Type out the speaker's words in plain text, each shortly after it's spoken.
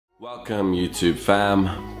Welcome YouTube fam,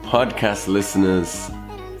 podcast listeners,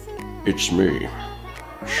 it's me,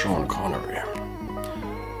 Sean Connery.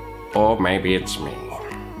 Or maybe it's me,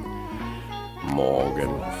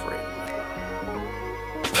 Morgan Freeman.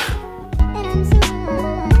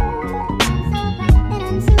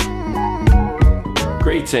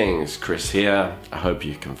 Greetings, Chris here. I hope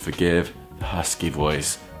you can forgive the husky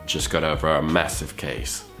voice. Just got over a massive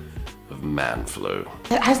case of man flu.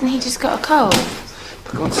 Hasn't he just got a cold?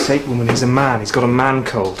 For God's sake, woman, he's a man. He's got a man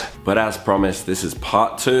cold. But as promised, this is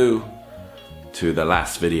part 2 to the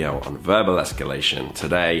last video on verbal escalation.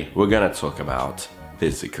 Today, we're gonna talk about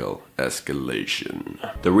physical escalation.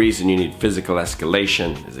 The reason you need physical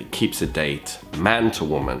escalation is it keeps a date man to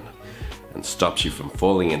woman and stops you from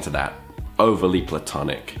falling into that overly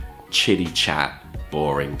platonic, chitty chat,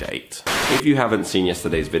 boring date. If you haven't seen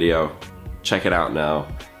yesterday's video, check it out now.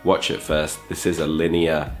 Watch it first. This is a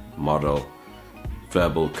linear model.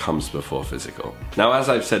 Verbal comes before physical. Now, as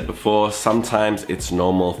I've said before, sometimes it's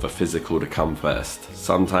normal for physical to come first.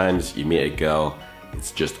 Sometimes you meet a girl,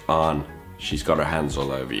 it's just on, she's got her hands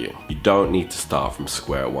all over you. You don't need to start from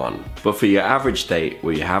square one. But for your average date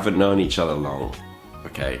where you haven't known each other long,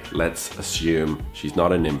 okay, let's assume she's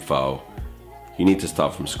not an info, you need to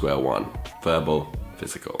start from square one. Verbal,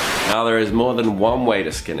 physical. Now, there is more than one way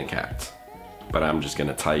to skin a cat, but I'm just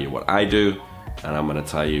gonna tell you what I do, and I'm gonna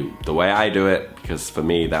tell you the way I do it, because for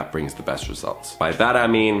me that brings the best results. By that I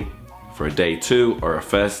mean, for a day 2 or a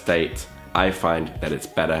first date, I find that it's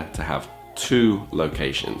better to have 2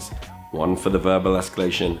 locations. One for the verbal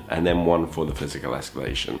escalation and then one for the physical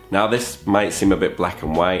escalation. Now, this might seem a bit black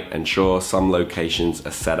and white, and sure, some locations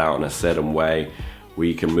are set out in a certain way where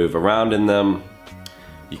you can move around in them.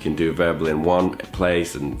 You can do verbal in one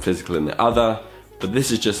place and physical in the other. But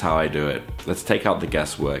this is just how I do it. Let's take out the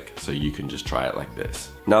guesswork so you can just try it like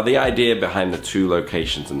this. Now, the idea behind the 2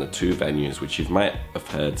 locations and the 2 venues, which you might have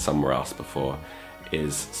heard somewhere else before,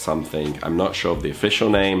 is something, I'm not sure of the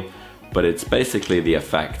official name, but it's basically the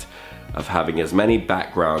effect of having as many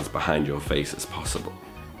backgrounds behind your face as possible.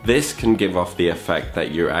 This can give off the effect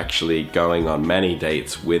that you're actually going on many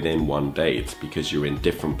dates within one date because you're in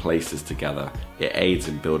different places together. It aids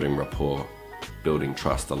in building rapport, building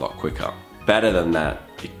trust a lot quicker. Better than that,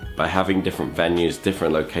 by having different venues,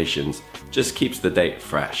 different locations, just keeps the date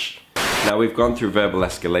fresh. Now, we've gone through verbal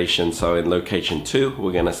escalation, so in location 2,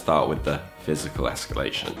 we're gonna start with the physical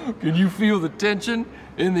escalation. Can you feel the tension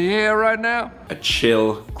in the air right now? A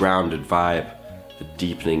chill, grounded vibe, the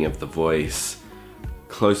deepening of the voice,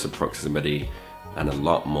 closer proximity, and a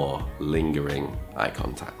lot more lingering eye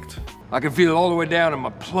contact. I can feel it all the way down in my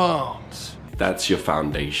plums. That's your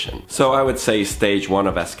foundation. So I would say stage 1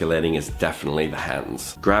 of escalating is definitely the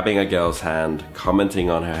hands. Grabbing a girl's hand,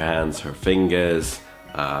 commenting on her hands, her fingers,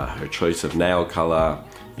 her choice of nail color.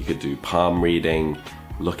 You could do palm reading,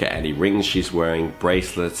 look at any rings she's wearing,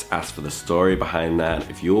 bracelets, ask for the story behind that.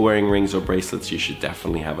 If you're wearing rings or bracelets, you should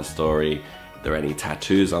definitely have a story. If there are any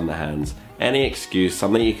tattoos on the hands, any excuse,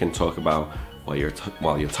 something you can talk about while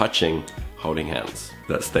you're touching, holding hands.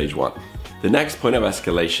 That's stage 1. The next point of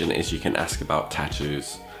escalation is you can ask about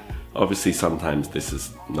tattoos. Obviously, sometimes this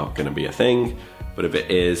is not going to be a thing, but if it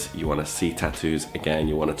is, you want to see tattoos. Again,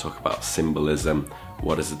 you want to talk about symbolism.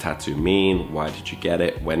 What does a tattoo mean? Why did you get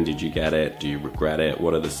it? When did you get it? Do you regret it?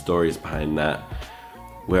 What are the stories behind that?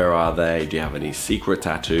 Where are they? Do you have any secret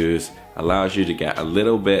tattoos? Allows you to get a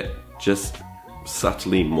little bit, just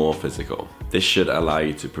subtly more physical. This should allow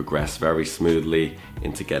you to progress very smoothly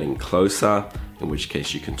into getting closer, in which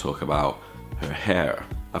case you can talk about her hair.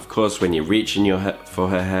 Of course, when you reach in for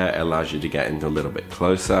her hair, it allows you to get into a little bit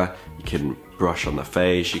closer. You can brush on the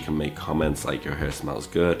face, you can make comments like your hair smells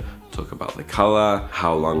good, talk about the color,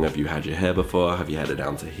 how long have you had your hair before, have you had it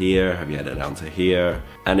down to here, have you had it down to here.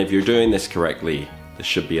 And if you're doing this correctly, there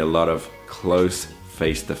should be a lot of close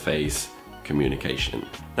face-to-face communication.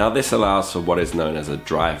 Now, this allows for what is known as a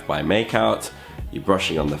drive-by makeout. You're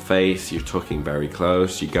brushing on the face, you're talking very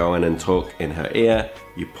close, you go in and talk in her ear,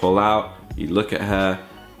 you pull out, you look at her,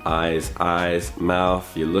 eyes,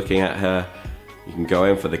 mouth, you're looking at her. You can go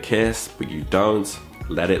in for the kiss, but you don't.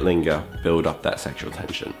 Let it linger, build up that sexual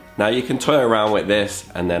tension. Now, you can toy around with this,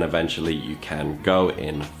 and then eventually you can go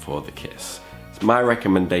in for the kiss. It's my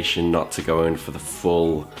recommendation not to go in for the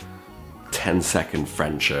full 10-second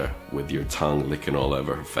Frencher with your tongue licking all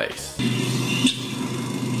over her face.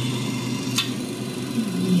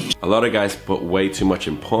 A lot of guys put way too much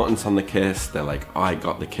importance on the kiss. They're like, oh, I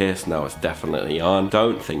got the kiss, now it's definitely on.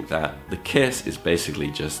 Don't think that. The kiss is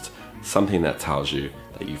basically just something that tells you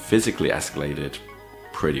that you physically escalated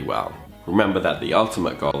pretty well. Remember that the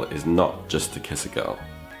ultimate goal is not just to kiss a girl.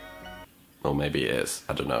 Or maybe it is,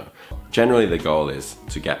 I don't know. Generally the goal is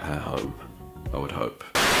to get her home, I would hope.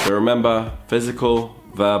 So remember, physical,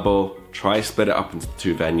 verbal, try split it up into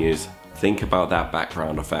 2 venues. Think about that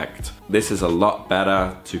background effect. This is a lot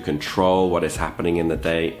better to control what is happening in the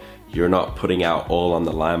date. You're not putting out all on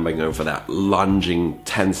the line by going for that lunging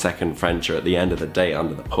 10-second Frencher at the end of the date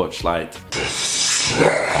under the porch light.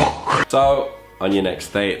 So, on your next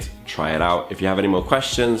date, try it out. If you have any more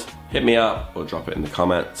questions, hit me up or drop it in the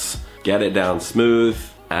comments. Get it down smooth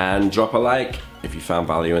and drop a like if you found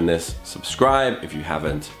value in this. Subscribe if you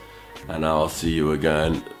haven't, and I'll see you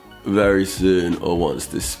again very soon, or once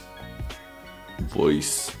this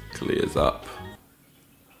voice clears up.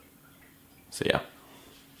 See ya.